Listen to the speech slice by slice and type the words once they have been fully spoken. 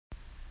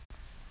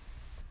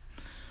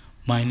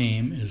My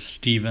name is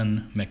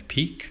Stephen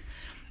McPeak,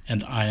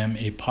 and I am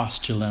a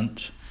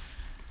postulant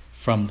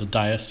from the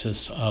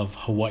Diocese of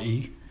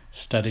Hawaii,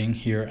 studying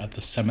here at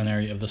the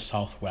Seminary of the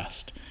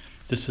Southwest.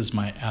 This is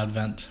my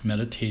Advent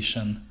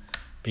meditation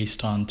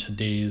based on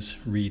today's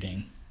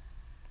reading.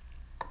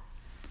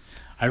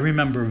 I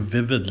remember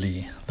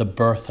vividly the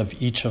birth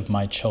of each of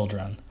my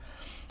children.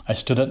 I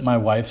stood at my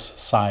wife's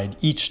side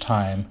each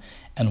time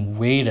and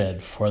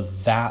waited for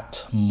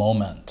that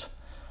moment.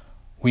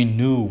 We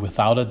knew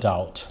without a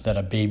doubt that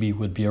a baby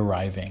would be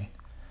arriving.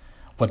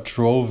 What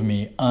drove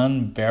me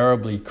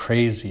unbearably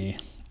crazy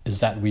is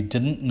that we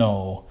didn't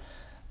know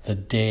the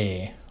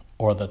day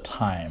or the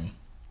time.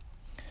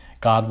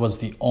 God was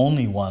the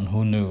only one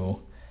who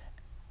knew,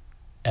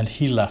 and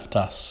He left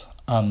us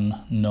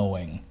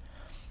unknowing.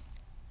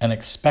 An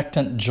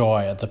expectant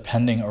joy at the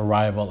pending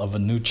arrival of a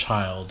new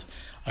child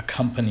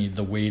accompanied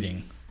the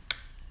waiting.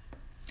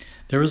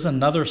 There is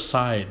another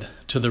side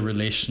to the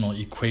relational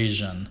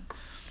equation,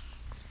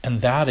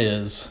 and that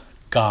is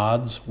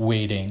God's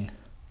waiting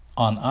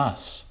on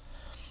us.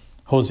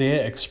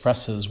 Hosea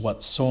expresses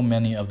what so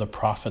many of the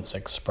prophets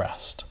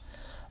expressed,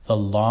 the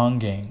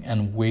longing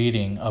and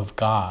waiting of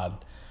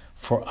God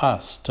for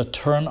us to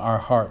turn our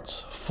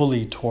hearts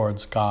fully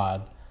towards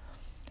God,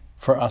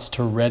 for us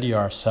to ready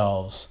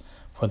ourselves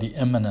for the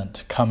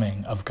imminent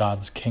coming of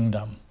God's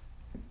kingdom.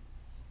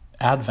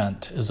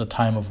 Advent is a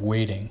time of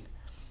waiting,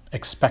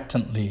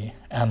 expectantly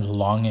and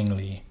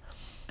longingly.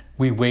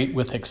 We wait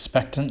with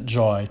expectant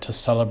joy to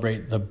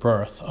celebrate the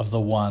birth of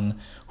the one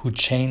who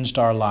changed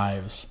our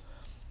lives.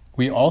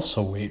 We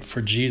also wait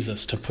for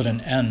Jesus to put an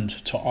end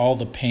to all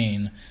the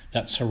pain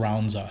that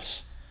surrounds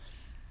us.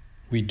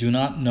 We do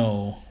not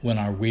know when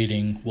our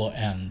waiting will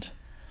end,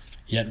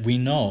 yet we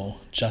know,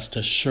 just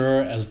as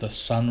sure as the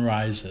sun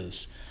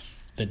rises,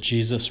 that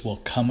Jesus will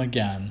come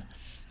again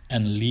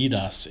and lead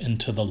us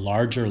into the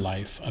larger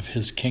life of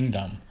His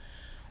kingdom,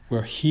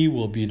 where He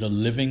will be the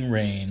living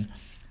rain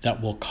that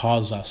will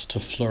cause us to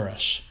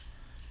flourish.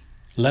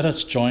 Let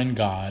us join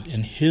God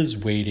in His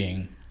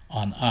waiting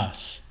on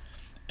us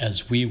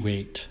as we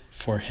wait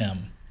for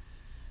Him.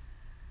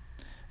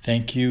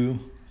 Thank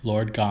you,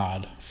 Lord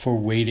God, for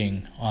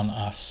waiting on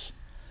us.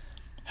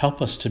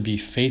 Help us to be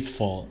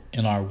faithful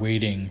in our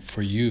waiting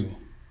for You.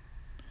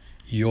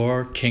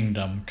 Your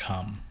kingdom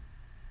come.